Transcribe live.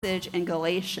in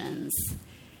Galatians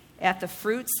at the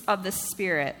fruits of the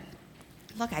Spirit.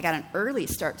 Look, I got an early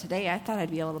start today. I thought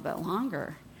I'd be a little bit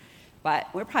longer, but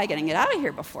we're probably going to get out of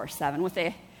here before 7. With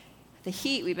the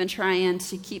heat, we've been trying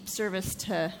to keep service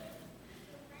to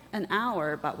an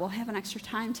hour, but we'll have an extra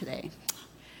time today.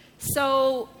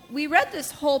 So we read this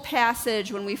whole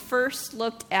passage when we first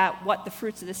looked at what the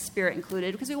fruits of the Spirit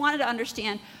included, because we wanted to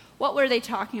understand what were they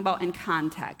talking about in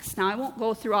context. Now, I won't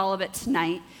go through all of it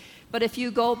tonight, but if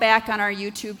you go back on our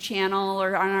YouTube channel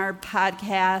or on our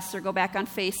podcast or go back on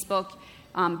Facebook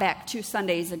back 2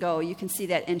 Sundays ago, you can see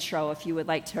that intro if you would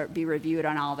like to be reviewed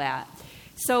on all that.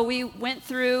 So we went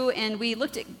through and we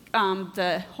looked at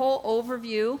the whole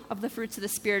overview of the fruits of the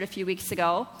Spirit a few weeks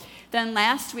ago. Then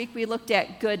last week we looked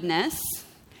at goodness.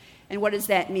 And what does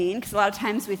that mean? Because a lot of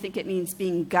times we think it means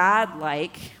being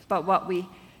God-like, but what we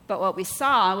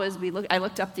saw was I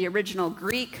looked up the original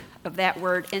Greek of that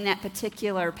word in that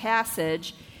particular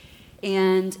passage,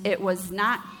 and it was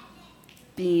not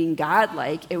being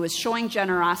God-like. It was showing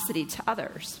generosity to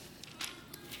others.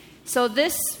 So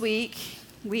this week,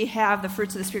 we have the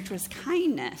fruits of the Spirit, which was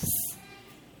kindness.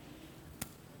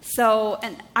 So,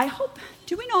 and I hope,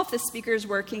 do we know if the speaker's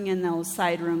working in those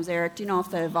side rooms, Eric? Do you know if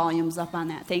the volume's up on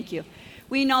that? Thank you.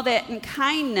 We know that in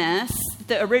kindness,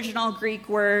 the original Greek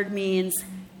word means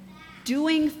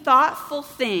doing thoughtful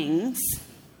things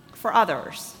for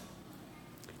others.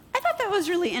 I thought that was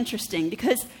really interesting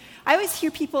because I always hear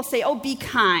people say, oh, be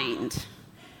kind.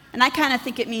 And I kind of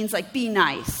think it means like be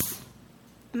nice.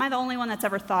 Am I the only one that's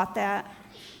ever thought that?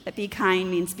 That be kind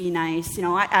means be nice? You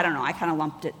know, I don't know. I kind of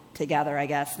lumped it together, I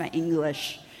guess, my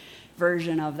English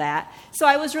version of that. So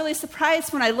I was really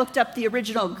surprised when I looked up the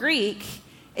original Greek.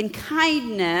 In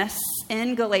kindness,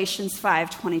 in Galatians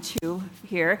 5:22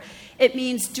 here, it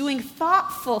means doing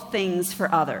thoughtful things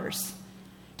for others.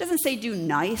 It doesn't say do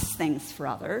nice things for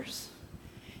others.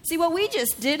 See, what we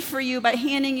just did for you by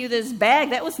handing you this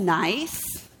bag, that was nice,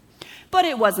 but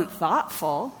it wasn't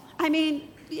thoughtful. I mean,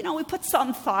 you know, we put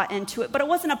some thought into it, but it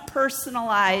wasn't a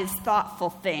personalized, thoughtful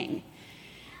thing.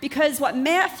 Because what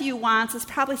Matthew wants is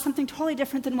probably something totally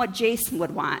different than what Jason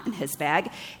would want in his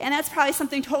bag. And that's probably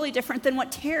something totally different than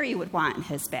what Terry would want in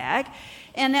his bag.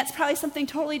 And that's probably something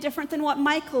totally different than what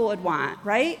Michael would want,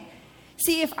 right?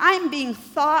 See, if I'm being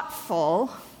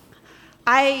thoughtful,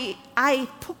 I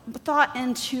put thought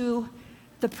into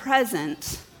the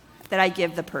present that I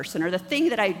give the person or the thing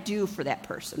that I do for that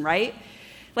person, right?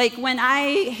 Like when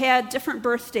I had different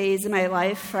birthdays in my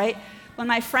life, right? When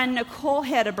my friend Nicole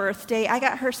had a birthday, I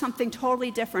got her something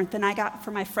totally different than I got for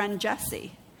my friend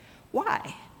Jessie.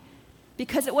 Why?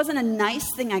 Because it wasn't a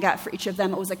nice thing I got for each of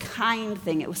them. It was a kind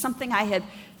thing. It was something I had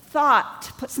thought,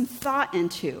 to put some thought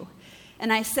into.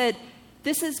 And I said,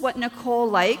 this is what Nicole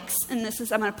likes, and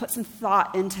I'm going to put some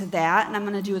thought into that, and I'm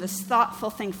going to do this thoughtful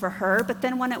thing for her. But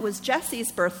then when it was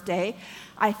Jessie's birthday,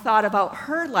 I thought about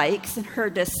her likes and her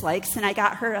dislikes, and I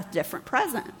got her a different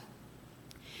present.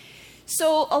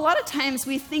 So a lot of times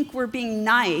we think we're being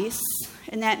nice,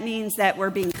 and that means that we're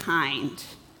being kind.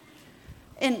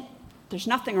 And there's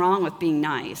nothing wrong with being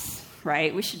nice,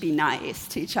 right? We should be nice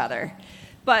to each other.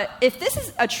 But if this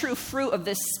is a true fruit of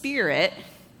the Spirit,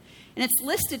 and it's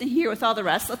listed in here with all the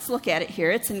rest, let's look at it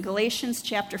here. It's in Galatians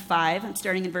chapter 5. I'm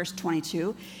starting in verse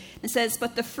 22. It says,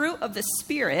 but the fruit of the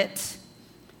Spirit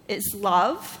is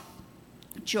love,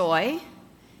 joy,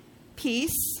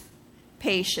 peace,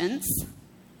 patience,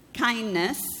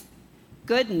 kindness,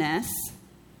 goodness,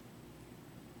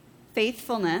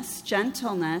 faithfulness,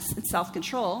 gentleness, and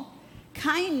self-control.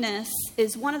 Kindness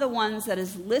is one of the ones that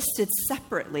is listed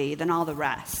separately than all the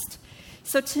rest.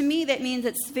 So to me, that means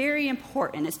it's very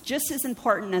important. It's just as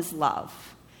important as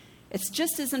love. It's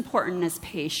just as important as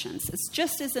patience. It's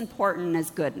just as important as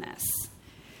goodness.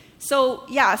 So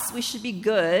yes, we should be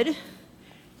good,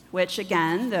 which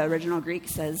again, the original Greek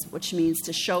says, which means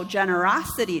to show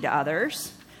generosity to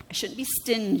others. I shouldn't be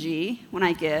stingy when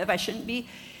I give. I shouldn't be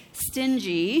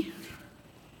stingy,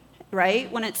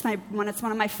 right? When it's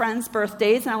one of my friends'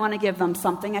 birthdays and I want to give them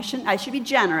something, I should be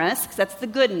generous because that's the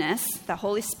goodness. The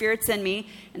Holy Spirit's in me,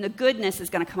 and the goodness is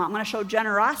going to come out. I'm going to show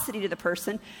generosity to the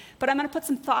person, but I'm going to put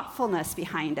some thoughtfulness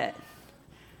behind it,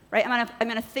 right? I'm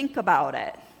going to think about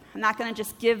it. I'm not going to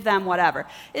just give them whatever.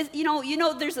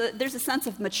 There's a sense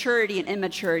of maturity and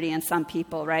immaturity in some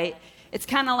people, right? It's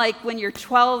kind of like when your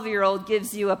 12-year-old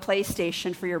gives you a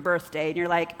PlayStation for your birthday, and you're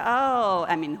like, oh,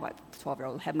 I mean, what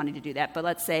 12-year-old have money to do that, but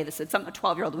let's say this is something a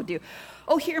 12-year-old would do.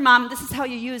 Oh, here, Mom, this is how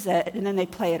you use it, and then they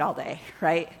play it all day,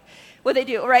 right? What they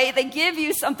do, right? They give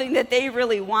you something that they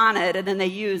really wanted, and then they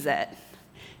use it.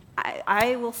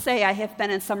 I will say I have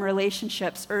been in some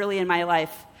relationships early in my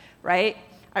life, right?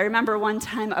 I remember one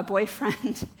time a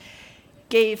boyfriend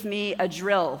gave me a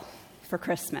drill for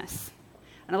Christmas,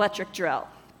 an electric drill.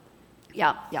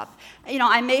 Yep.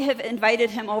 I may have invited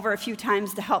him over a few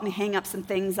times to help me hang up some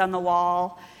things on the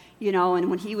wall, and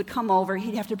when he would come over,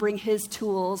 he'd have to bring his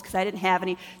tools because I didn't have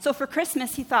any. So for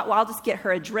Christmas, he thought, well, I'll just get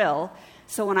her a drill,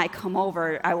 so when I come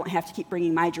over, I won't have to keep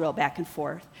bringing my drill back and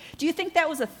forth. Do you think that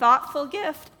was a thoughtful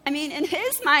gift? I mean, in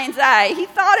his mind's eye, he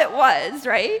thought it was,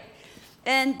 right?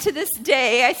 And to this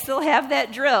day, I still have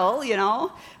that drill,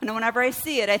 and whenever I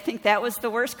see it, I think that was the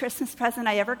worst Christmas present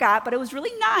I ever got, but it was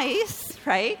really nice,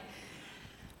 right?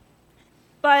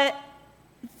 But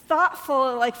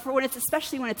thoughtful,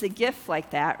 especially when it's a gift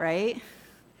like that, right?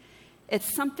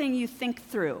 It's something you think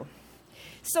through.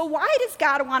 So why does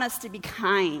God want us to be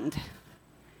kind?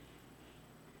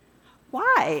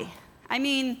 Why? I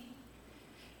mean,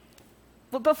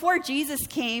 before Jesus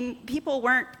came, people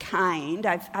weren't kind.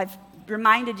 I've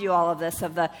reminded you all of this,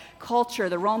 of the culture,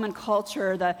 the Roman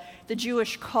culture, the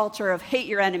Jewish culture of hate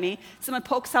your enemy. Someone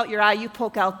pokes out your eye, you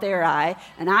poke out their eye,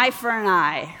 an eye for an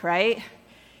eye, right?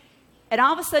 And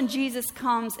all of a sudden, Jesus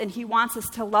comes and he wants us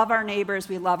to love our neighbors,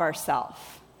 we love ourselves.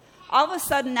 All of a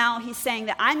sudden now, he's saying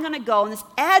that I'm going to go and this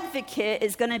advocate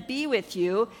is going to be with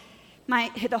you.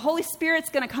 The Holy Spirit's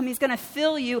going to come, he's going to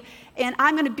fill you, and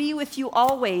I'm going to be with you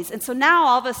always. And so now,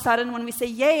 all of a sudden, when we say,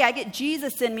 yay, I get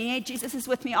Jesus in me, Jesus is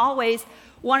with me always,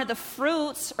 one of the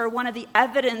fruits or one of the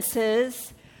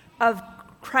evidences of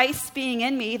Christ being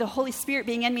in me, the Holy Spirit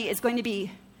being in me, is going to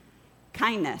be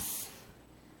kindness,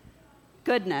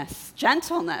 goodness,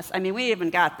 gentleness. I mean, we haven't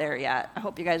got there yet. I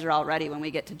hope you guys are all ready when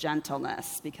we get to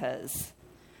gentleness, because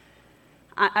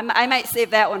I might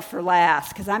save that one for last,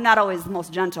 because I'm not always the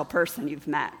most gentle person you've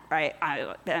met, right?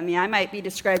 I mean, I might be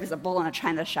described as a bull in a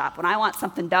china shop. When I want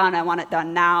something done, I want it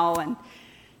done now. And,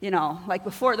 like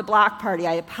before the block party,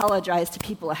 I apologized to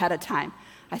people ahead of time.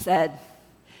 I said,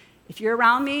 if you're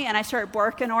around me and I start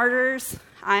barking orders,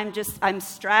 I'm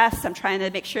stressed. I'm trying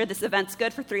to make sure this event's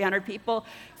good for 300 people.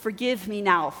 Forgive me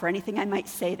now for anything I might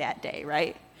say that day,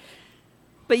 right?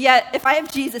 But yet, if I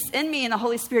have Jesus in me and the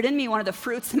Holy Spirit in me, one of the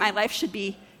fruits in my life should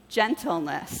be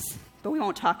gentleness. But we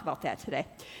won't talk about that today.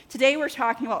 Today we're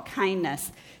talking about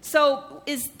kindness. So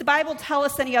does the Bible tell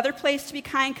us any other place to be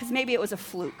kind? Because maybe it was a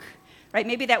fluke, right?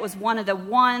 Maybe that was one of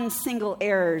the single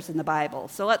errors in the Bible.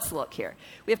 So let's look here.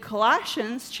 We have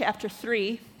Colossians chapter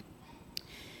 3,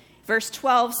 verse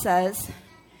 12 says,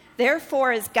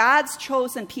 therefore, as God's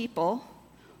chosen people,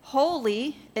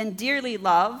 holy and dearly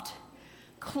loved,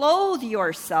 clothe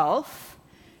yourself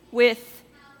with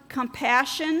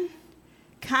compassion,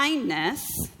 kindness,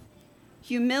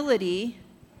 humility.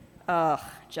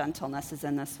 Gentleness is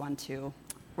in this one too.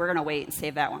 We're going to wait and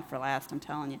save that one for last, I'm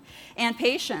telling you. And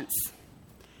patience.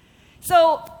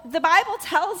 So the Bible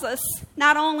tells us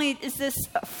not only is this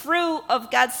a fruit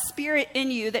of God's Spirit in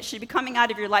you that should be coming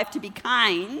out of your life to be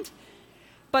kind,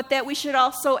 but that we should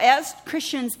also, as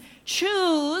Christians,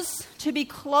 choose to be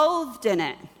clothed in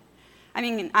it. I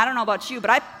mean, I don't know about you, but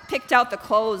I picked out the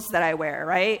clothes that I wear,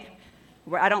 right?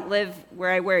 I don't live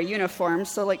where I wear uniforms,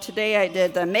 so like today I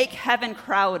did the Make Heaven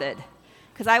Crowded,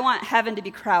 because I want heaven to be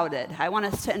crowded. I want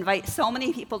us to invite so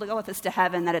many people to go with us to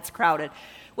heaven that it's crowded.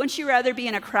 Wouldn't you rather be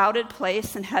in a crowded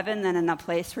place in heaven than in a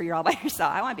place where you're all by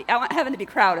yourself? I want heaven to be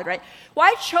crowded, right? Well,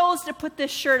 I chose to put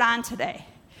this shirt on today.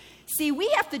 See, we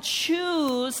have to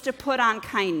choose to put on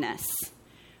kindness.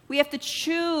 We have to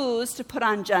choose to put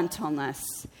on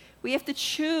gentleness. We have to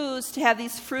choose to have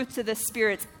these fruits of the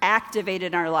Spirit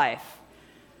activated in our life,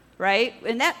 right?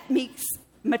 And that makes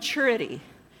maturity.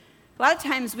 A lot of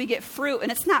times we get fruit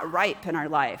and it's not ripe in our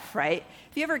life, right?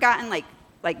 Have you ever gotten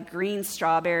like green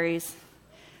strawberries?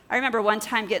 I remember one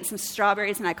time getting some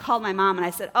strawberries and I called my mom and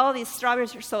I said, oh, these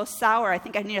strawberries are so sour, I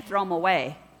think I need to throw them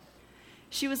away.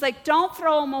 She was like, don't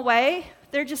throw them away.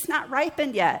 They're just not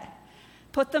ripened yet.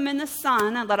 Put them in the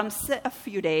sun and let them sit a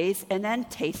few days and then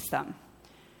taste them.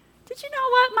 Did you know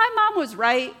what? My mom was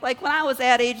right. Like when I was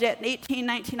that age at 18,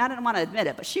 19, I didn't want to admit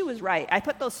it, but she was right. I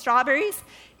put those strawberries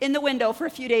in the window for a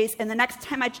few days, and the next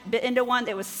time I bit into one,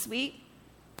 it was sweet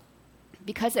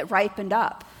because it ripened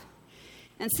up.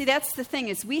 And see, that's the thing,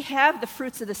 is we have the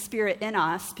fruits of the Spirit in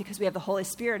us because we have the Holy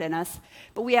Spirit in us,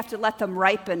 but we have to let them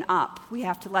ripen up. We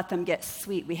have to let them get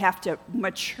sweet. We have to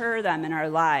mature them in our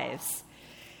lives.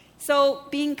 So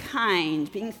being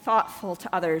kind, being thoughtful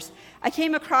to others. I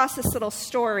came across this little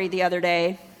story the other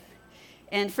day,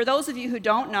 and for those of you who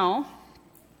don't know,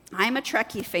 I'm a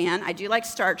Trekkie fan. I do like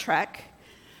Star Trek.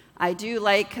 I do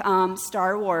like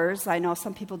Star Wars. I know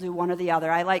some people do one or the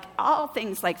other. I like all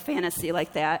things like fantasy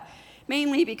like that,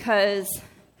 mainly because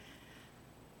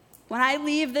when I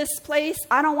leave this place,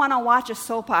 I don't want to watch a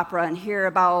soap opera and hear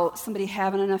about somebody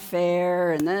having an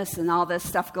affair and this and all this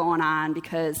stuff going on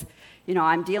because,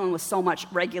 I'm dealing with so much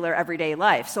regular everyday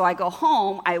life. So I go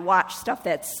home, I watch stuff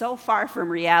that's so far from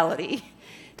reality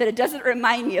that it doesn't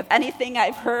remind me of anything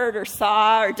I've heard or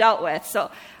saw or dealt with.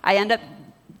 So I end up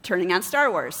turning on Star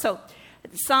Wars. So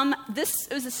this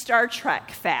was a Star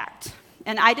Trek fact.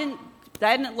 And I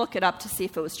didn't look it up to see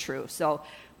if it was true. So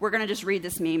we're going to just read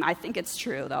this meme. I think it's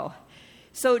true, though.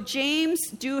 So James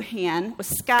Doohan was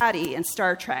Scotty in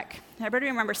Star Trek. Everybody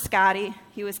remember Scotty?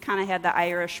 He was kind of had the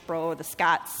Irish bro, the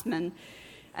Scotsman.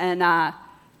 And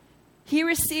he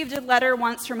received a letter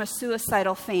once from a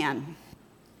suicidal fan.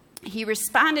 He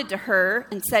responded to her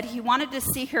and said he wanted to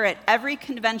see her at every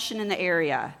convention in the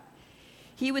area.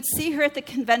 He would see her at the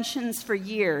conventions for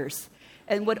years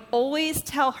and would always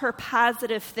tell her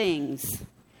positive things.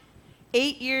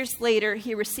 8 years later,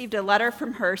 he received a letter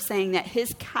from her saying that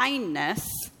his kindness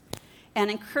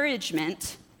and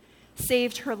encouragement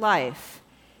saved her life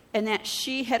and that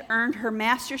she had earned her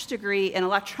master's degree in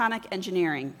electronic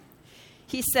engineering.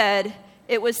 He said,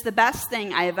 "It was the best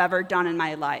thing I have ever done in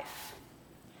my life."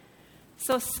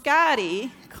 So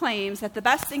Scotty claims that the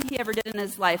best thing he ever did in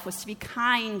his life was to be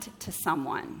kind to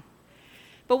someone.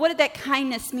 But what did that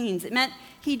kindness mean? It meant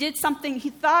he did something, he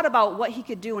thought about what he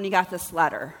could do when he got this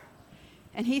letter.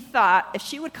 And he thought, if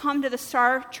she would come to the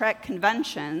Star Trek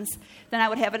conventions, then I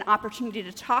would have an opportunity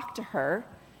to talk to her.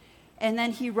 And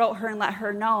then he wrote her and let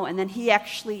her know. And then he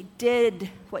actually did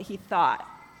what he thought.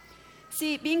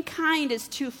 See, being kind is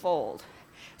twofold.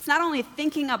 It's not only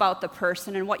thinking about the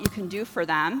person and what you can do for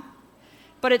them,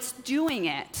 but it's doing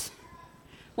it.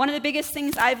 One of the biggest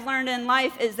things I've learned in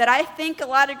life is that I think a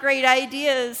lot of great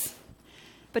ideas,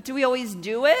 but do we always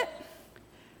do it?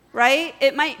 Right?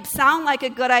 It might sound like a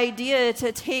good idea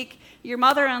to take your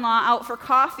mother-in-law out for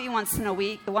coffee once in a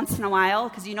while,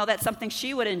 because that's something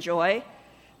she would enjoy.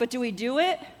 But do we do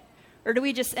it? Or do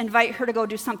we just invite her to go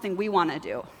do something we want to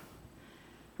do?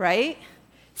 Right?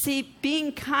 See,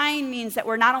 being kind means that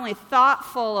we're not only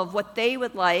thoughtful of what they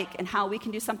would like and how we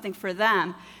can do something for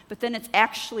them, but then it's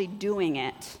actually doing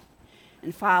it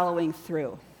and following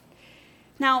through.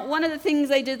 Now, one of the things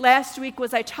I did last week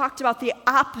was I talked about the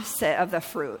opposite of the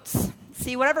fruits.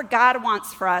 See, whatever God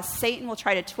wants for us, Satan will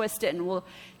try to twist it and we'll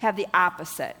have the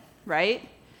opposite, right?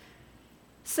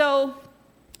 So,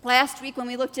 last week when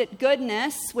we looked at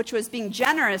goodness, which was being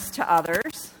generous to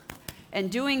others and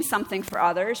doing something for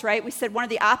others, right? We said one of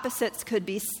the opposites could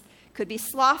be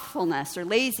slothfulness or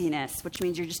laziness, which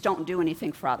means you just don't do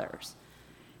anything for others.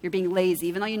 You're being lazy.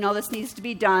 Even though you know this needs to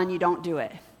be done, you don't do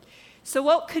it. So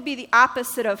what could be the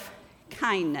opposite of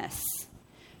kindness?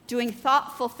 Doing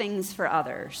thoughtful things for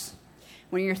others.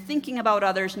 When you're thinking about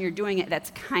others and you're doing it,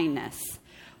 that's kindness.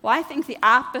 Well, I think the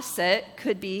opposite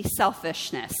could be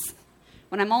selfishness.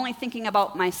 When I'm only thinking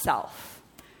about myself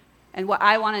and what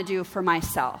I want to do for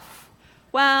myself.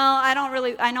 Well,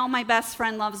 I know my best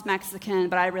friend loves Mexican,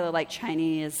 but I really like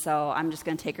Chinese, so I'm just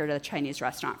going to take her to the Chinese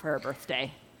restaurant for her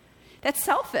birthday. That's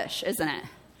selfish, isn't it?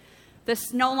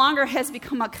 This no longer has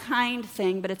become a kind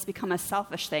thing, but it's become a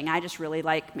selfish thing. I just really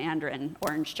like Mandarin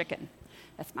orange chicken.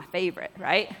 That's my favorite,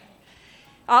 right?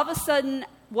 All of a sudden,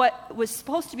 what was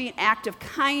supposed to be an act of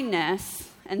kindness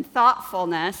and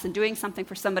thoughtfulness and doing something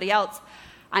for somebody else,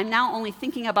 I'm now only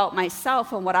thinking about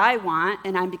myself and what I want,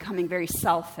 and I'm becoming very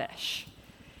selfish.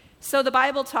 So the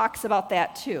Bible talks about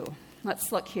that too.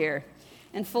 Let's look here.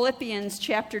 In Philippians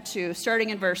chapter 2,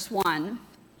 starting in verse 1,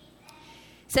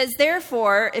 it says,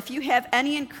 "Therefore, if you have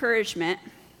any encouragement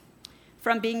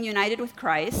from being united with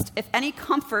Christ, if any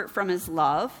comfort from his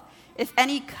love, if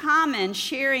any common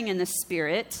sharing in the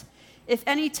Spirit, if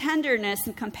any tenderness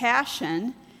and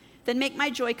compassion, then make my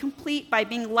joy complete by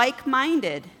being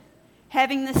like-minded,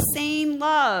 having the same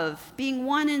love, being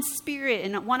one in spirit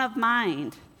and one of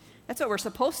mind." That's what we're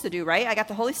supposed to do, right? I got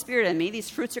the Holy Spirit in me. These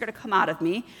fruits are going to come out of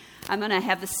me. I'm going to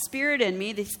have the Spirit in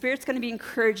me. The Spirit's going to be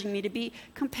encouraging me to be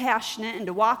compassionate and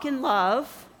to walk in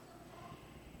love.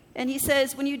 And he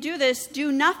says, when you do this,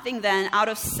 do nothing then out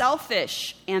of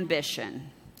selfish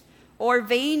ambition or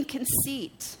vain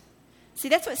conceit. See,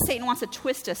 that's what Satan wants to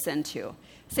twist us into.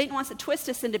 Satan wants to twist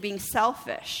us into being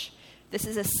selfish. This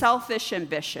is a selfish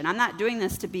ambition. I'm not doing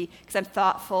this because I'm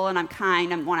thoughtful and I'm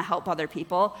kind and want to help other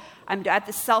people. I'm at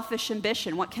this selfish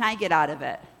ambition. What can I get out of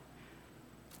it?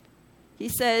 He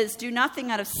says, do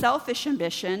nothing out of selfish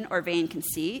ambition or vain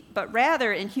conceit, but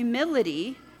rather in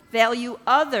humility value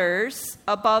others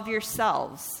above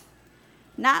yourselves,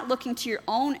 not looking to your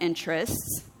own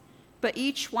interests, but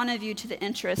each one of you to the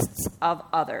interests of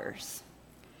others.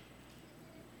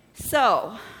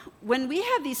 So, when we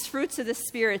have these fruits of the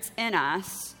Spirit in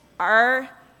us, our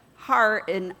heart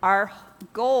and our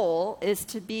goal is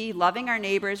to be loving our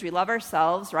neighbors. We love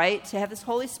ourselves, right? To have this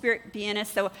Holy Spirit be in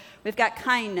us. So we've got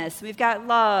kindness, we've got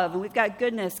love, and we've got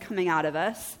goodness coming out of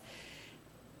us.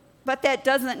 But that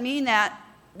doesn't mean that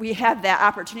we have that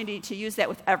opportunity to use that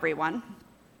with everyone.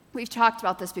 We've talked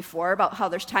about this before, about how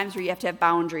there's times where you have to have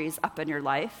boundaries up in your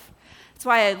life. That's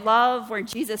why I love where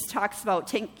Jesus talks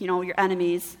about your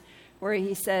enemies, where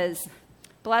he says,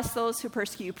 bless those who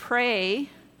persecute you, pray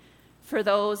for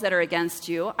those that are against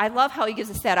you. I love how he gives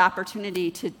us that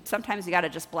opportunity to, sometimes we got to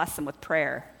just bless them with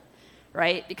prayer,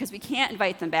 right? Because we can't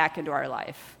invite them back into our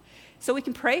life. So we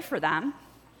can pray for them.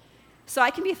 So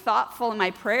I can be thoughtful in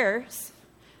my prayers.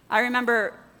 I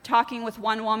remember talking with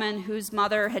one woman whose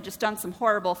mother had just done some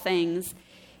horrible things,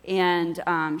 and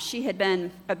she had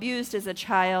been abused as a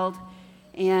child.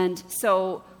 And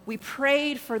so we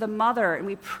prayed for the mother, and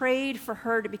we prayed for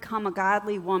her to become a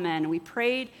godly woman. We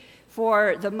prayed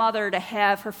for the mother to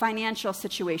have her financial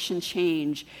situation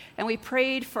change. And we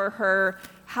prayed for her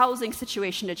housing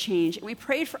situation to change. And we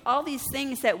prayed for all these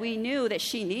things that we knew that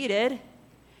she needed,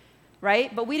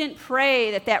 right? But we didn't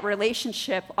pray that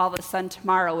relationship all of a sudden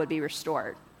tomorrow would be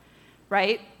restored,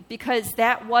 right? Because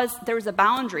there was a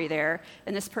boundary there,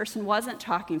 and this person wasn't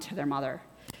talking to their mother.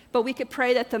 But we could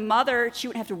pray that the mother, she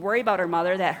wouldn't have to worry about her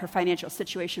mother, that her financial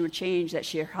situation would change, that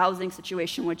her housing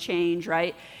situation would change,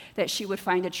 right? That she would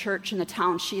find a church in the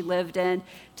town she lived in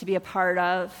to be a part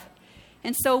of.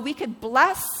 And so we could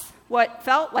bless what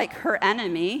felt like her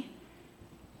enemy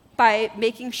by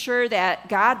making sure that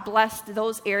God blessed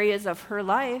those areas of her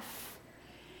life.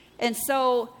 And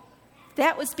so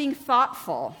that was being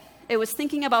thoughtful. It was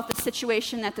thinking about the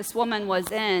situation that this woman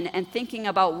was in and thinking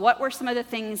about what were some of the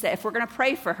things that if we're going to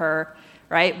pray for her,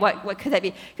 right, what could that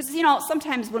be? Because,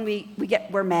 sometimes when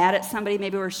we're mad at somebody,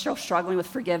 maybe we're still struggling with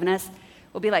forgiveness,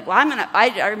 we'll be like, well,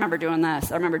 I remember doing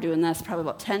this. I remember doing this probably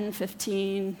about 10,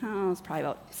 15, it was probably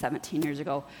about 17 years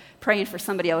ago, praying for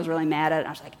somebody I was really mad at. And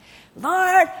I was like,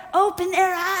 Lord, open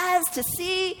their eyes to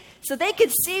see so they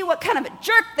could see what kind of a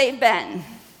jerk they've been.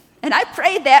 And I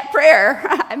prayed that prayer.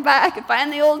 I could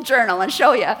find the old journal and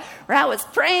show you where I was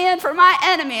praying for my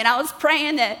enemy, and I was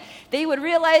praying that they would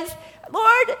realize,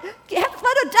 Lord, you have to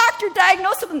let a doctor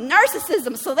diagnose them with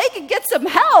narcissism so they could get some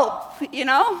help,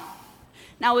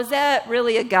 Now, was that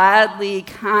really a godly,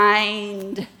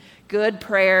 kind, good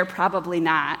prayer? Probably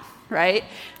not, right?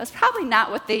 That's probably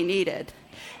not what they needed.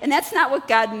 And that's not what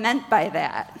God meant by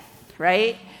that,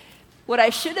 right? What I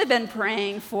should have been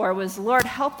praying for was, Lord,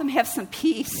 help them have some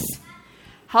peace.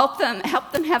 Help them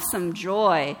have some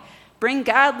joy. Bring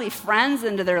godly friends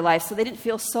into their life so they didn't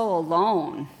feel so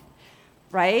alone,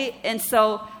 right? And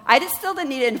so I still didn't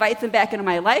need to invite them back into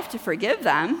my life to forgive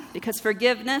them, because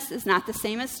forgiveness is not the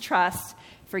same as trust.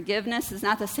 Forgiveness is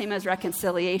not the same as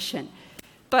reconciliation.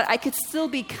 But I could still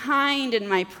be kind in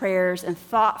my prayers and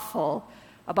thoughtful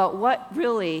about what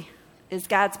really is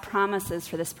God's promises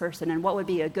for this person and what would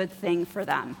be a good thing for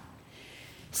them.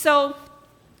 So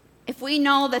if we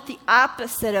know that the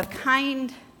opposite of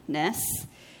kindness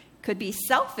could be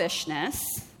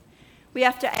selfishness, we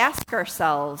have to ask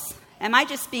ourselves, am I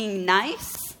just being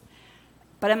nice,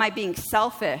 but am I being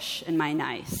selfish in my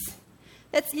nice?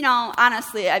 That's,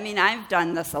 honestly, I've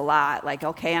done this a lot. Like,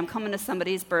 okay, I'm coming to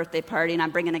somebody's birthday party and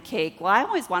I'm bringing a cake. Well, I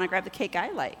always want to grab the cake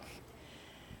I like.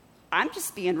 I'm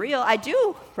just being real. I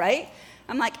do, right?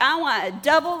 I'm like, I want a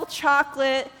double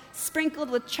chocolate sprinkled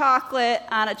with chocolate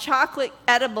on a chocolate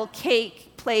edible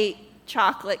cake plate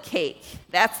chocolate cake.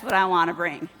 That's what I want to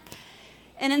bring.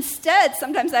 And instead,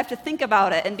 sometimes I have to think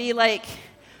about it and be like,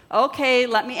 okay,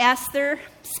 let me ask their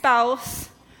spouse,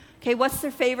 okay, what's their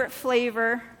favorite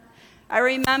flavor? I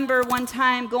remember one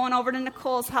time going over to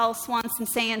Nicole's house once and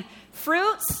saying,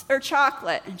 fruits or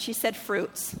chocolate? And she said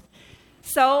fruits.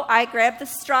 So I grabbed the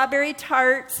strawberry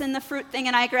tarts and the fruit thing,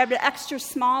 and I grabbed an extra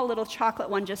small little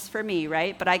chocolate one just for me,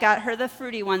 right? But I got her the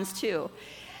fruity ones too.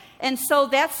 And so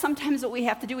that's sometimes what we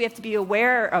have to do. We have to be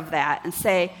aware of that and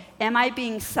say, am I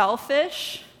being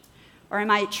selfish or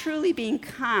am I truly being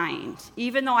kind,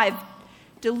 even though I've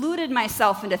deluded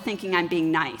myself into thinking I'm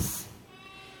being nice?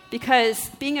 Because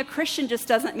being a Christian just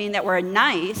doesn't mean that we're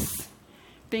nice.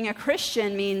 Being a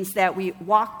Christian means that we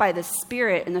walk by the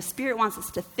Spirit, and the Spirit wants us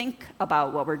to think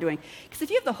about what we're doing. Because if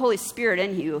you have the Holy Spirit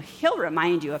in you, He'll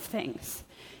remind you of things.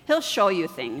 He'll show you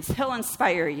things. He'll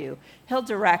inspire you. He'll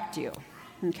direct you.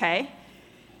 Okay?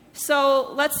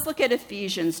 So let's look at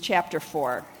Ephesians chapter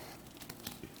 4.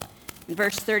 In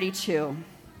verse 32.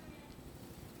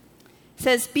 It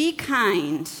says, be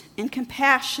kind and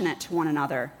compassionate to one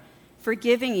another,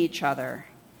 forgiving each other,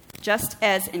 just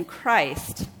as in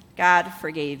Christ God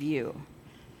forgave you.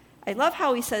 I love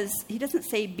how he doesn't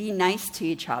say be nice to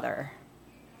each other.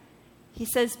 He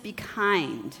says be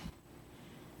kind.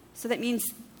 So that means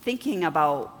thinking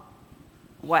about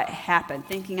what happened,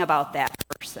 thinking about that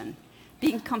person,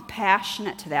 being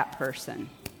compassionate to that person.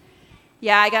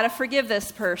 Yeah, I got to forgive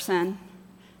this person.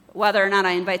 Whether or not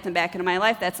I invite them back into my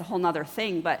life, that's a whole nother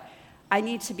thing, but I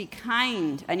need to be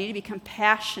kind. I need to be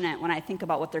compassionate when I think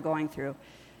about what they're going through.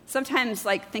 Sometimes,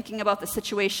 thinking about the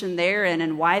situation they're in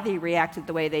and why they reacted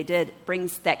the way they did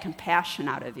brings that compassion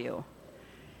out of you.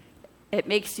 It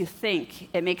makes you think.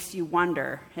 It makes you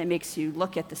wonder. It makes you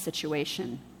look at the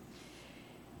situation.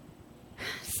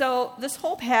 So this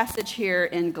whole passage here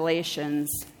in Galatians,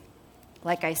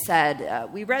 like I said,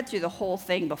 we read through the whole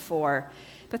thing before,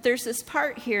 but there's this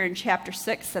part here in chapter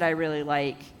 6 that I really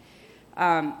like.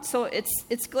 So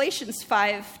it's Galatians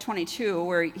 5:22,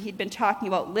 where he'd been talking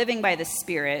about living by the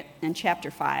Spirit in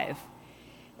chapter 5.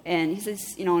 And he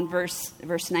says, in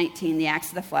verse 19, the acts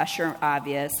of the flesh are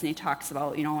obvious, and he talks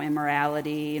about,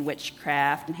 immorality and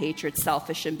witchcraft and hatred,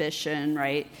 selfish ambition,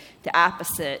 right? The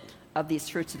opposite of these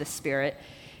fruits of the Spirit.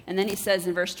 And then he says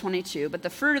in verse 22, but the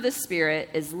fruit of the Spirit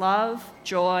is love,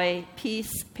 joy,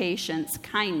 peace, patience,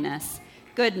 kindness,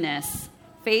 goodness,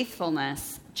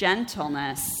 faithfulness,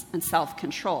 gentleness, and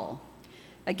self-control.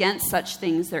 Against such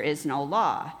things there is no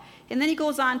law. And then he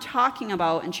goes on talking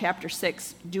about, in chapter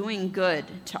 6, doing good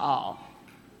to all.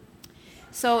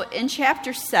 So in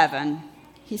chapter 7,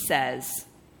 he says,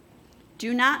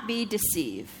 do not be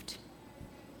deceived.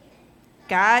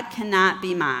 God cannot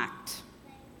be mocked.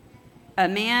 A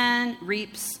man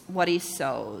reaps what he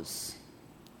sows.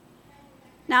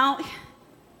 Now,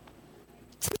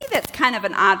 to me, that's kind of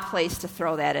an odd place to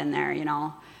throw that in there, And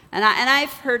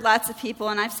I've heard lots of people,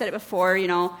 and I've said it before,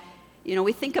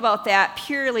 we think about that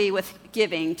purely with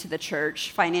giving to the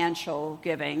church, financial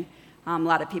giving. A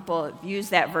lot of people use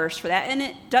that verse for that, and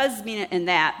it does mean it in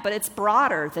that, but it's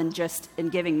broader than just in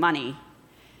giving money.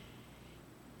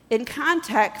 In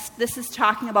context, this is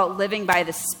talking about living by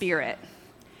the Spirit.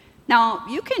 Now,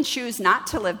 you can choose not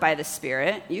to live by the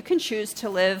Spirit. You can choose to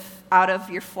live out of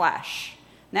your flesh.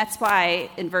 And that's why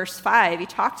in verse 5, he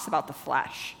talks about the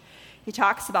flesh. He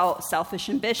talks about selfish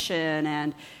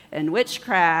ambition and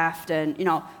witchcraft. And,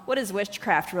 what is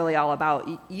witchcraft really all about?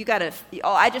 You got to,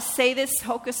 I just say this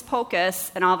hocus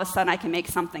pocus, and all of a sudden I can make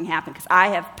something happen because I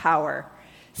have power.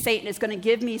 Satan is going to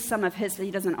give me some of his, he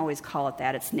doesn't always call it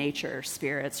that. It's nature or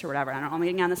spirits or whatever. I don't know, I'm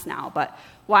getting on this now. But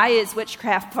why is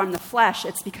witchcraft from the flesh?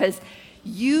 It's because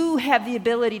you have the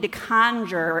ability to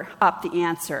conjure up the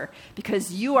answer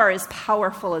because you are as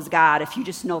powerful as God if you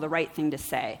just know the right thing to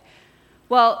say.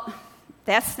 Well,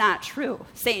 that's not true.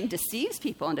 Satan deceives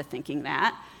people into thinking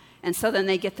that. And so then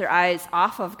they get their eyes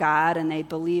off of God and they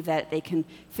believe that they can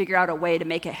figure out a way to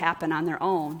make it happen on their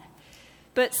own.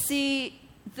 But see,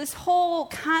 this whole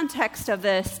context of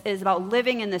this is about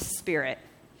living in the Spirit.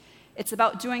 It's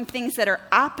about doing things that are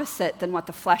opposite than what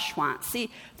the flesh wants.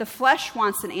 See, the flesh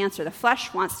wants an answer. The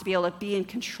flesh wants to be able to be in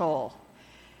control.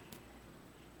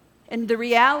 And the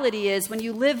reality is, when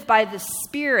you live by the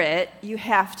Spirit, you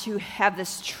have to have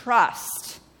this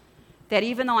trust that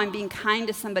even though I'm being kind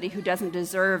to somebody who doesn't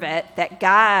deserve it, that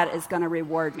God is going to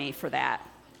reward me for that.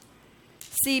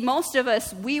 See, most of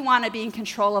us, we want to be in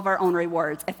control of our own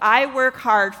rewards. If I work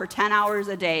hard for 10 hours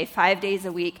a day, 5 days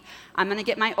a week, I'm going to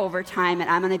get my overtime and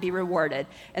I'm going to be rewarded.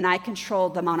 And I control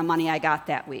the amount of money I got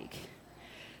that week.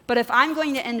 But if I'm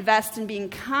going to invest in being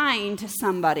kind to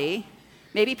somebody,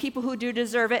 maybe people who do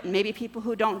deserve it and maybe people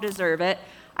who don't deserve it,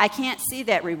 I can't see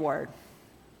that reward.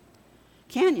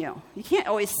 Can you? You can't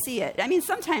always see it. I mean,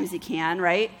 sometimes you can,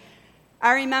 right?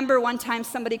 I remember one time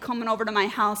somebody coming over to my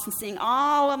house and seeing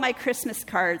all of my Christmas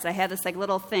cards. I had this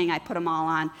little thing, I put them all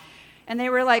on. And they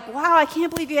were like, wow, I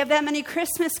can't believe you have that many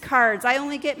Christmas cards. I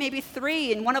only get maybe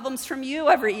 3, and one of them's from you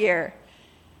every year.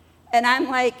 And I'm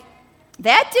like,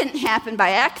 that didn't happen by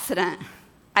accident.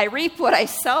 I reap what I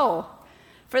sow.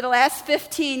 For the last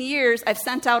 15 years, I've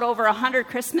sent out over 100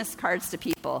 Christmas cards to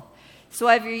people. So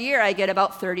every year I get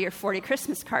about 30 or 40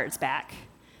 Christmas cards back.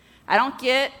 I don't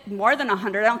get more than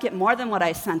 100. I don't get more than what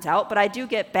I sent out, but I do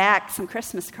get back some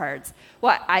Christmas cards.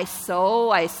 What I sow,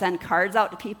 I send cards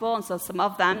out to people, and so some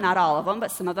of them, not all of them,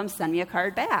 but some of them send me a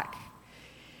card back.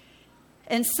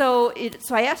 And so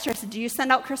I asked her, I said, do you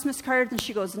send out Christmas cards? And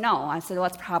she goes, no. I said, well,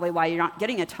 that's probably why you're not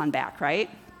getting a ton back, right?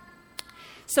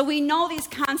 So we know these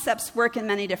concepts work in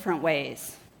many different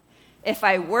ways. If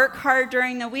I work hard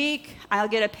during the week, I'll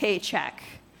get a paycheck,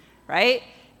 right?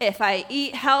 If I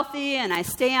eat healthy and I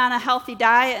stay on a healthy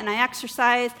diet and I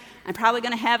exercise, I'm probably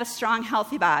going to have a strong,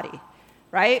 healthy body,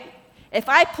 right? If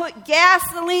I put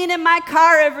gasoline in my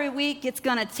car every week, it's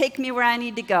going to take me where I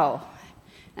need to go.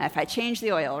 And if I change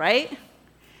the oil, right?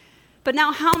 But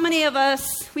now how many of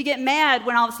us, we get mad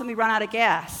when all of a sudden we run out of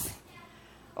gas?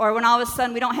 Or when all of a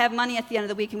sudden we don't have money at the end of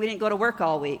the week and we didn't go to work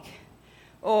all week?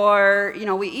 Or,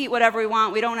 we eat whatever we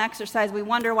want, we don't exercise, we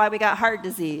wonder why we got heart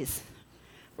disease,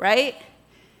 right?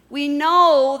 We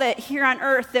know that here on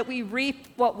earth that we reap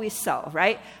what we sow,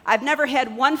 right? I've never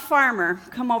had one farmer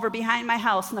come over behind my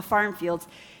house in the farm fields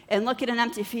and look at an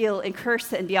empty field and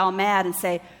curse it and be all mad and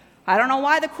say, I don't know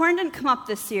why the corn didn't come up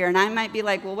this year. And I might be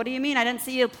like, well, what do you mean? I didn't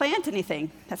see you plant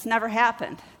anything. That's never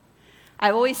happened.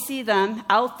 I always see them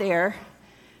out there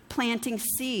planting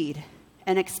seed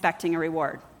and expecting a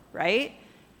reward, right?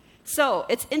 So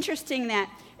it's interesting that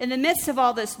in the midst of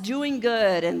all this doing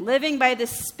good and living by the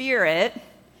Spirit,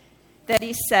 that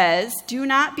he says, do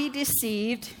not be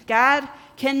deceived. God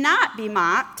cannot be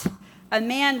mocked. A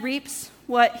man reaps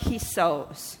what he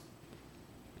sows.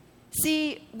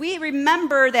 See, we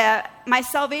remember that my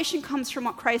salvation comes from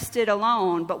what Christ did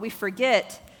alone, but we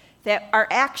forget that our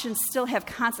actions still have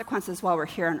consequences while we're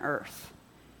here on earth.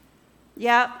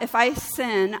 Yeah, if I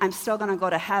sin, I'm still going to go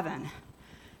to heaven.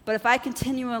 But if I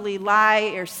continually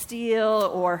lie or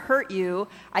steal or hurt you,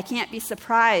 I can't be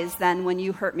surprised then when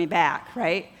you hurt me back,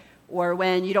 right? Or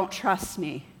when you don't trust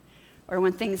me, or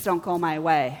when things don't go my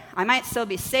way. I might still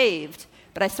be saved,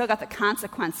 but I still got the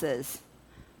consequences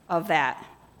of that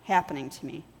happening to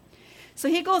me. So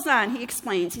he goes on, he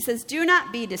explains, he says, do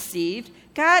not be deceived.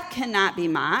 God cannot be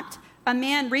mocked. A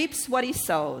man reaps what he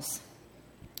sows.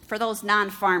 For those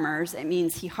non-farmers, it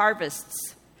means he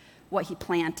harvests what he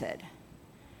planted.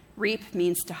 Reap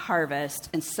means to harvest,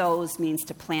 and sows means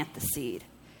to plant the seed.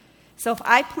 So if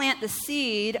I plant the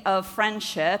seed of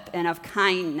friendship and of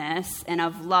kindness and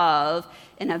of love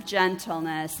and of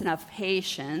gentleness and of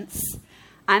patience,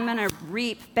 I'm going to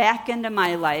reap back into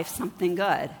my life something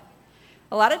good.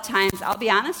 A lot of times, I'll be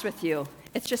honest with you,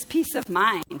 it's just peace of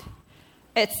mind.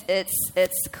 It's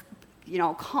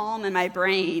calm in my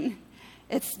brain.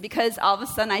 It's because all of a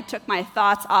sudden I took my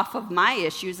thoughts off of my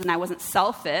issues and I wasn't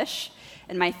selfish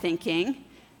in my thinking.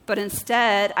 But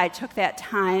instead, I took that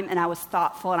time and I was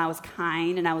thoughtful and I was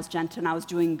kind and I was gentle and I was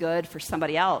doing good for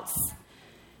somebody else.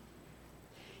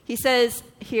 He says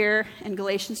here in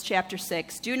Galatians chapter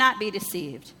 6, do not be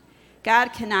deceived.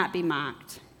 God cannot be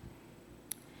mocked.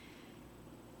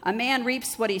 A man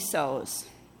reaps what he sows.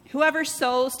 Whoever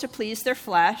sows to please their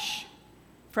flesh,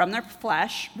 from their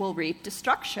flesh will reap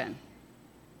destruction.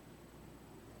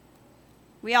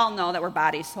 We all know that we're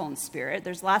body, soul, and spirit.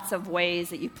 There's lots of ways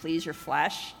that you please your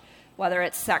flesh, whether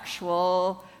it's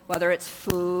sexual, whether it's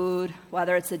food,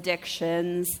 whether it's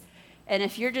addictions. And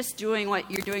if you're just doing what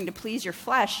you're doing to please your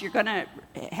flesh, you're going to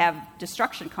have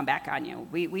destruction come back on you.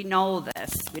 We know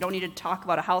this. We don't need to talk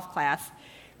about a health class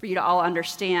for you to all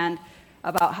understand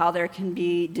about how there can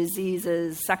be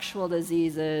diseases, sexual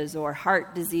diseases, or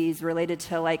heart disease related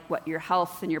to like what your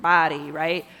health in your body,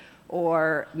 right?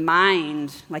 Or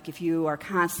mind, like if you are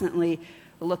constantly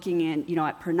looking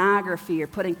at pornography or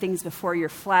putting things before your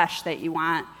flesh that you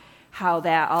want, how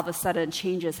that all of a sudden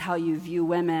changes how you view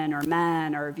women or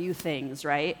men or view things,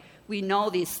 right? We know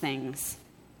these things.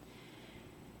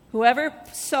 Whoever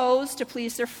sows to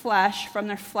please their flesh, from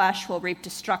their flesh will reap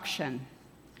destruction.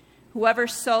 Whoever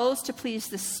sows to please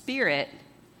the Spirit,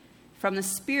 from the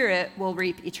Spirit will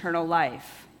reap eternal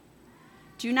life.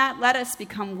 Do not let us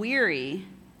become weary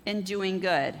in doing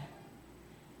good,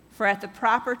 for at the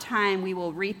proper time we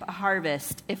will reap a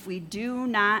harvest if we do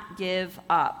not give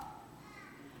up.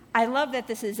 I love that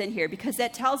this is in here because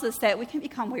that tells us that we can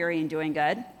become weary in doing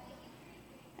good.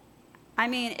 I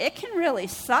mean, it can really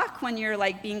suck when you're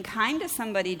like being kind to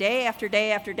somebody day after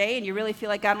day after day and you really feel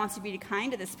like God wants to be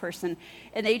kind to this person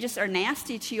and they just are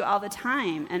nasty to you all the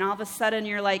time. And all of a sudden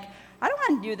you're like, I don't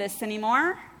want to do this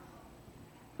anymore,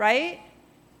 right?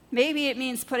 Maybe it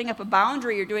means putting up a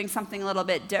boundary or doing something a little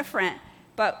bit different,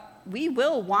 but we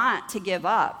will want to give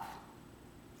up.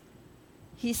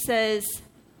 He says,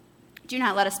 do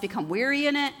not let us become weary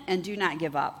in it and do not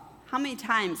give up. How many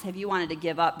times have you wanted to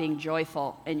give up being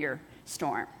joyful in your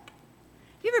storm?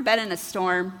 Have you ever been in a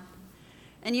storm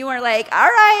and you were like, all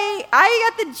right, I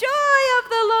got the joy of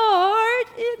the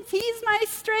Lord. He's my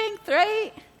strength,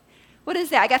 right? What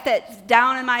is that? I got that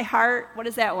down in my heart. What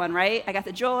is that one, right? I got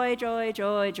the joy, joy,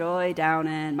 joy, joy down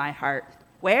in my heart.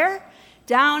 Where?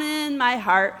 Down in my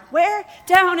heart. Where?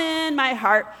 Down in my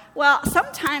heart. Well,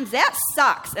 sometimes that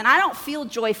sucks, and I don't feel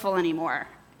joyful anymore.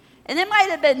 And it might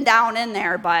have been down in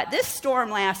there, but this storm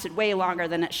lasted way longer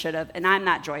than it should have, and I'm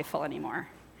not joyful anymore.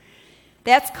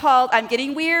 That's called I'm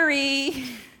getting weary.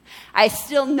 I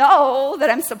still know that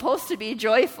I'm supposed to be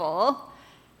joyful,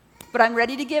 but I'm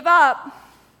ready to give up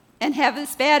and have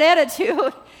this bad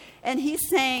attitude And he's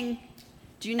saying,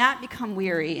 do not become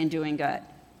weary in doing good.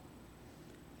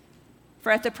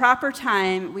 For at the proper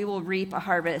time, we will reap a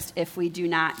harvest if we do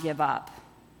not give up.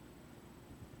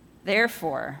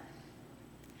 Therefore,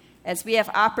 as we have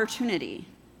opportunity,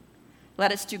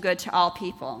 let us do good to all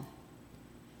people,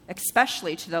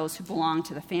 especially to those who belong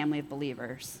to the family of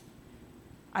believers.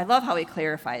 I love how he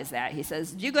clarifies that. He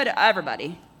says, do good to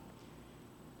everybody,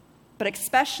 but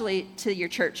especially to your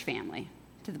church family,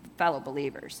 to the fellow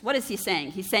believers. What is he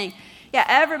saying? He's saying, yeah,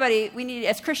 everybody,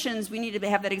 as Christians, we need to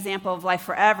have that example of life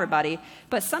for everybody,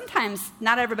 but sometimes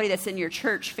not everybody that's in your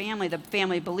church family, the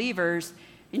family of believers,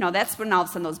 that's when all of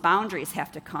a sudden those boundaries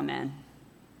have to come in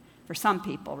for some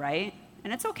people, right?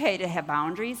 And it's okay to have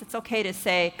boundaries. It's okay to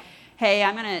say, hey,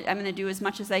 I'm gonna do as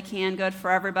much as I can, good for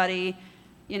everybody.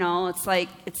 It's like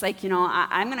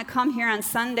I'm going to come here on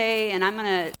Sunday and I'm going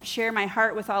to share my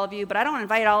heart with all of you, but I don't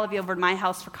invite all of you over to my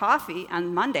house for coffee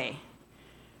on Monday.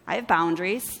 I have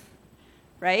boundaries,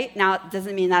 right? Now, it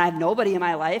doesn't mean that I have nobody in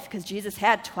my life, because Jesus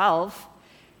had 12,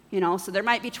 so there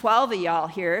might be 12 of y'all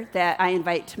here that I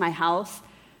invite to my house,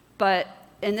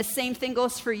 and the same thing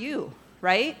goes for you,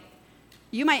 right?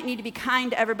 You might need to be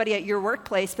kind to everybody at your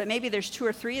workplace, but maybe there's 2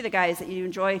 or 3 of the guys that you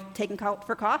enjoy taking out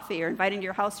for coffee or inviting to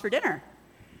your house for dinner.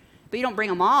 But you don't bring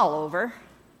them all over.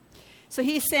 So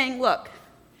he's saying, look,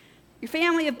 your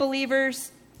family of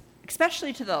believers,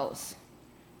 especially to those,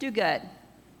 do good.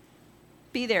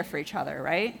 Be there for each other,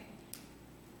 right?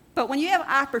 But when you have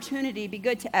opportunity, be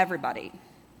good to everybody.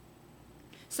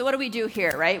 So what do we do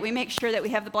here, right? We make sure that we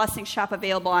have the blessing shop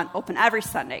available open every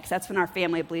Sunday, because that's when our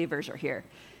family of believers are here.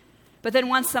 But then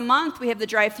once a month, we have the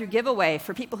drive-through giveaway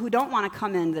for people who don't want to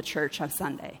come into the church on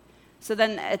Sunday. So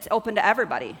then it's open to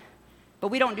everybody. But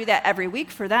we don't do that every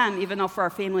week for them, even though for our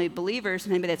family of believers,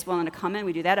 anybody that's willing to come in,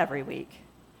 we do that every week.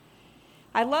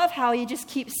 I love how he just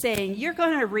keeps saying, you're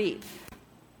going to reap.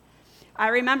 I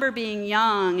remember being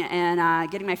young and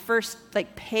getting my first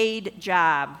paid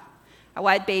job.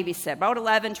 I'd babysit. About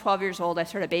 11, 12 years old, I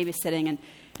started babysitting. And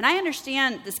I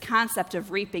understand this concept of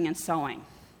reaping and sowing.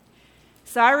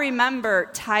 So I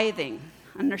remember tithing,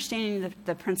 understanding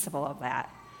the principle of that,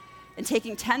 and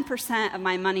taking 10% of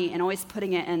my money and always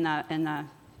putting it in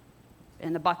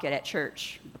the bucket at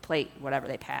church, the plate, whatever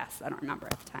they pass. I don't remember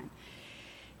at the time.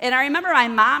 And I remember my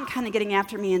mom kind of getting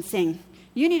after me and saying,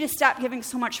 you need to stop giving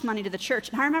so much money to the church.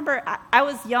 And I remember I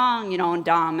was young, and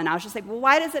dumb, and I was just like, well,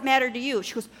 why does it matter to you?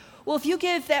 She goes, well, if you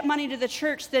give that money to the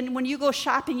church, then when you go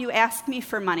shopping, you ask me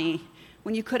for money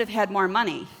when you could have had more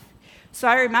money. So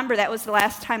I remember that was the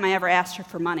last time I ever asked her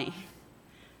for money.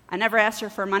 I never asked her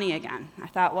for money again. I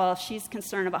thought, well, if she's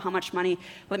concerned about how much money,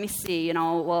 let me see,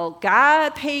 well,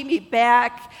 God paid me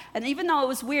back. And even though it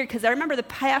was weird, because I remember the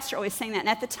pastor always saying that, and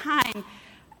at the time,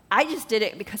 I just did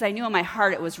it because I knew in my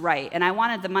heart it was right. And I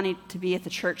wanted the money to be at the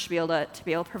church to be able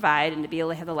to provide and to be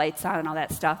able to have the lights on and all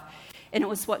that stuff. And it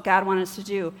was what God wanted us to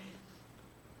do.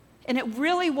 And it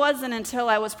really wasn't until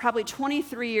I was probably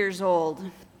 23 years old.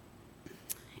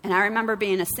 And I remember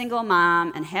being a single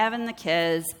mom and having the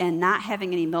kids and not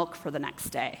having any milk for the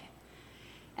next day.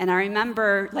 And I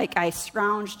remember, I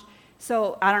scrounged.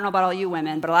 So I don't know about all you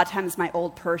women, but a lot of times my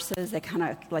old purses, they kind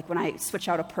of, when I switch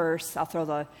out a purse, I'll throw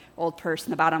the old purse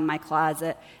in the bottom of my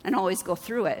closet and always go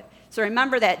through it. So I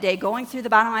remember that day going through the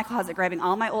bottom of my closet, grabbing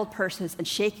all my old purses and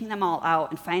shaking them all out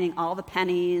and finding all the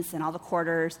pennies and all the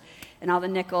quarters and all the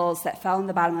nickels that fell in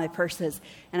the bottom of my purses.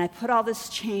 And I put all this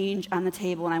change on the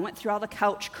table, and I went through all the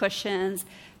couch cushions,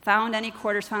 found any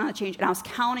quarters, found all the change, and I was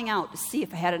counting out to see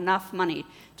if I had enough money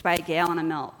to buy a gallon of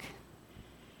milk.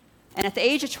 And at the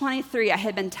age of 23, I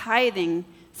had been tithing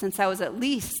since I was at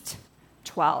least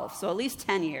 12, so at least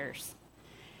 10 years.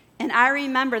 And I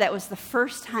remember that was the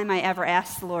first time I ever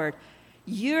asked the Lord,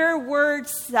 your word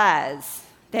says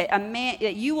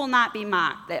that you will not be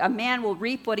mocked, that a man will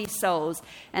reap what he sows,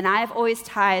 and I've always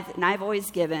tithed and I've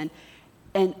always given,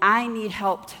 and I need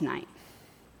help tonight.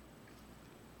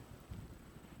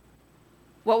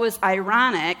 What was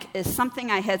ironic is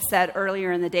something I had said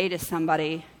earlier in the day to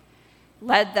somebody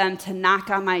led them to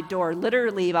knock on my door.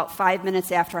 Literally about 5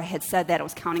 minutes after I had said that, I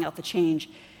was counting out the change,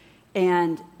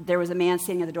 and there was a man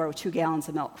standing at the door with 2 gallons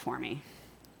of milk for me.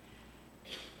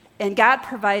 And God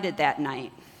provided that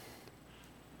night.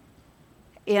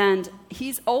 And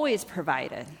he's always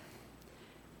provided.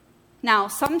 Now,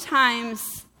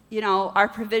 sometimes, our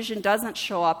provision doesn't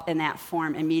show up in that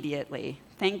form immediately.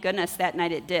 Thank goodness that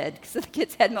night it did, because the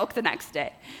kids had milk the next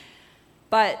day.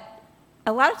 But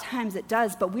a lot of times it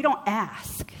does, but we don't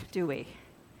ask, do we?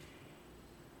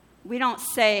 We don't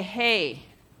say, hey,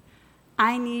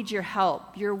 I need your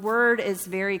help. Your word is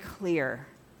very clear.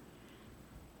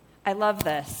 I love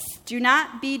this. Do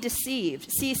not be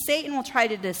deceived. See, Satan will try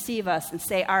to deceive us and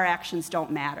say our actions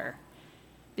don't matter.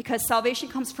 Because salvation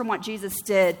comes from what Jesus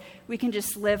did, we can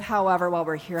just live however while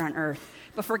we're here on earth.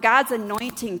 But for God's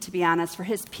anointing to be on us, for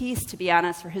his peace to be on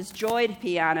us, for his joy to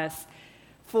be on us,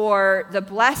 for the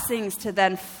blessings to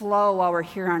then flow while we're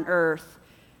here on earth,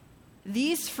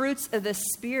 these fruits of the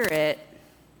Spirit,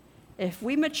 if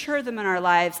we mature them in our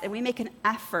lives and we make an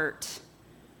effort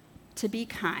to be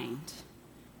kind,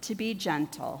 to be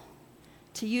gentle,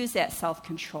 to use that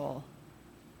self-control,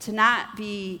 to not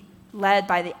be led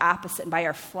by the opposite and by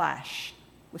our flesh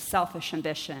with selfish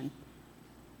ambition,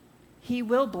 he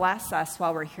will bless us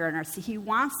while we're here on earth. See, he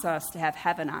wants us to have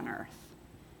heaven on earth.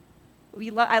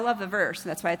 I love the verse,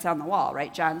 that's why it's on the wall,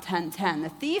 right? John 10:10. The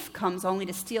thief comes only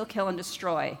to steal, kill, and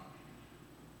destroy.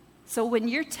 So when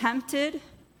you're tempted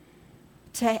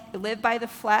to live by the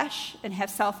flesh and have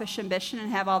selfish ambition and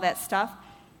have all that stuff,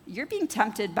 you're being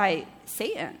tempted by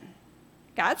Satan.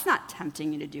 God's not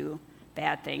tempting you to do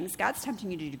bad things. God's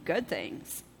tempting you to do good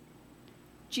things.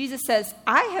 Jesus says,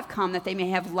 I have come that they may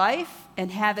have life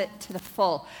and have it to the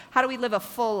full. How do we live a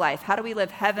full life? How do we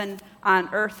live heaven on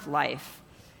earth life?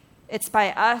 It's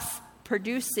by us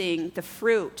producing the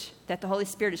fruit that the Holy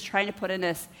Spirit is trying to put in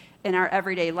us in our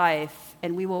everyday life,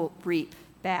 and we will reap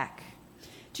back.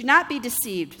 Do not be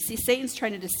deceived. See, Satan's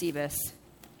trying to deceive us.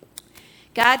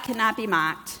 God cannot be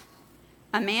mocked.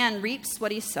 A man reaps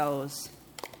what he sows.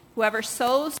 Whoever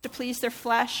sows to please their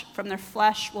flesh, from their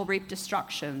flesh will reap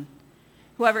destruction.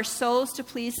 Whoever sows to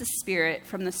please the Spirit,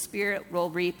 from the Spirit will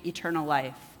reap eternal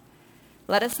life.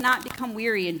 Let us not become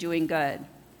weary in doing good,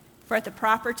 for at the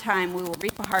proper time we will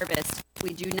reap a harvest if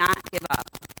we do not give up.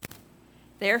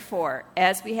 Therefore,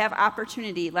 as we have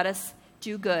opportunity, let us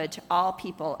do good to all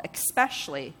people,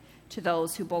 especially to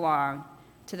those who belong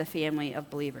to the family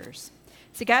of believers.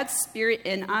 See, God's Spirit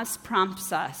in us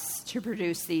prompts us to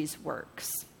produce these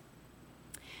works.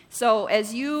 So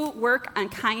as you work on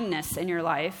kindness in your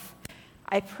life,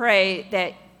 I pray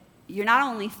that you're not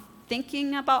only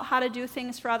thinking about how to do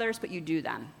things for others, but you do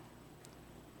them.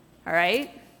 All right?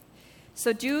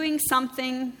 So doing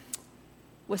something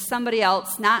with somebody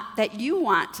else, not that you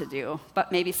want to do,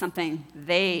 but maybe something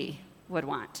they would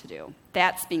want to do.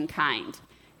 That's being kind.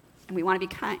 And we want to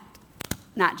be kind,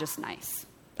 not just nice.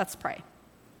 Let's pray.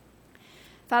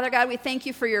 Father God, we thank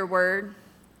you for your word.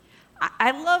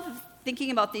 I love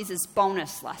thinking about these as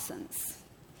bonus lessons.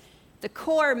 The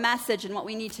core message and what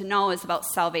we need to know is about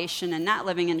salvation and not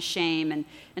living in shame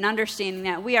and understanding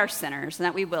that we are sinners and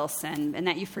that we will sin and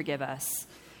that you forgive us.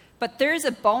 But there's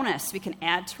a bonus we can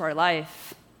add to our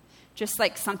life. Just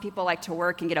like some people like to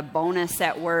work and get a bonus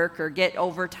at work or get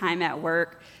overtime at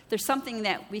work, there's something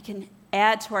that we can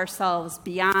add to ourselves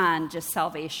beyond just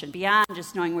salvation, beyond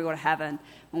just knowing we go to heaven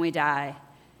when we die.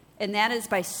 And that is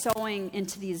by sowing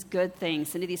into these good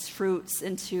things, into these fruits,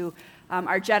 into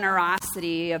our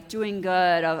generosity of doing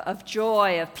good, of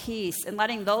joy, of peace, and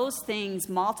letting those things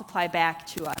multiply back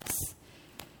to us.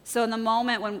 So in the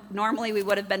moment when normally we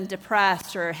would have been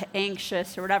depressed or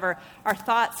anxious or whatever, our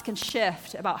thoughts can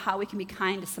shift about how we can be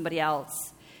kind to somebody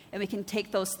else. And we can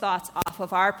take those thoughts off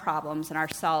of our problems and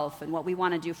ourselves and what we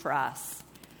want to do for us.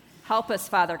 Help us,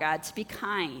 Father God, to be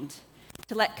kind,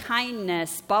 to let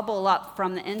kindness bubble up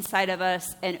from the inside of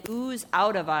us and ooze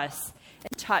out of us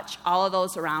and touch all of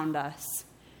those around us.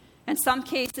 In some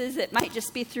cases, it might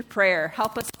just be through prayer.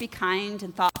 Help us be kind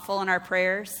and thoughtful in our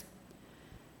prayers.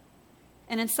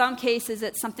 And in some cases,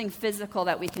 it's something physical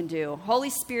that we can do. Holy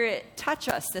Spirit, touch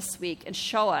us this week and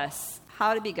show us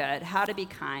how to be good, how to be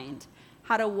kind,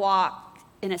 how to walk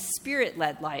in a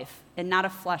spirit-led life and not a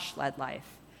flesh-led life.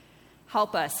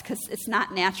 Help us, because it's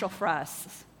not natural for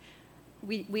us.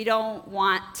 We don't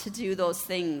want to do those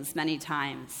things many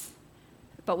times.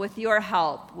 But with your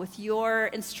help, with your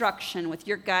instruction, with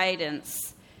your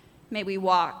guidance, may we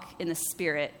walk in the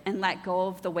Spirit and let go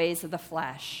of the ways of the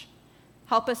flesh.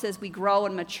 Help us as we grow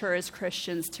and mature as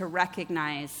Christians to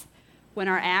recognize when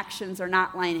our actions are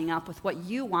not lining up with what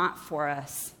you want for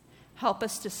us. Help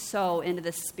us to sow into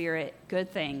the Spirit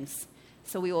good things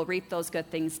so we will reap those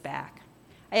good things back.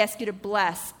 I ask you to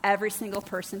bless every single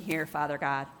person here, Father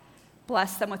God.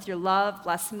 Bless them with your love,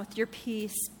 bless them with your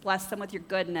peace, bless them with your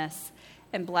goodness,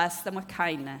 and bless them with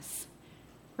kindness.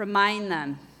 Remind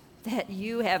them that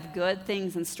you have good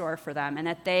things in store for them and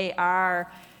that they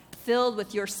are filled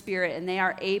with your Spirit and they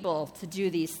are able to do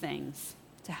these things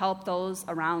to help those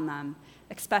around them,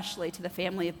 especially to the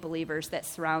family of believers that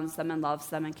surrounds them and loves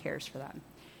them and cares for them.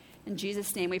 In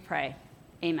Jesus' name we pray.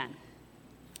 Amen.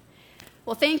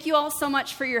 Well, thank you all so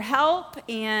much for your help,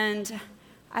 and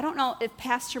I don't know if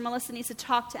Pastor Melissa needs to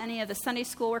talk to any of the Sunday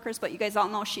school workers, but you guys all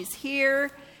know she's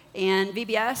here, And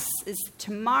VBS is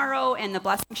tomorrow, and the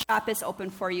Blessing Shop is open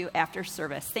for you after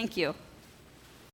service. Thank you.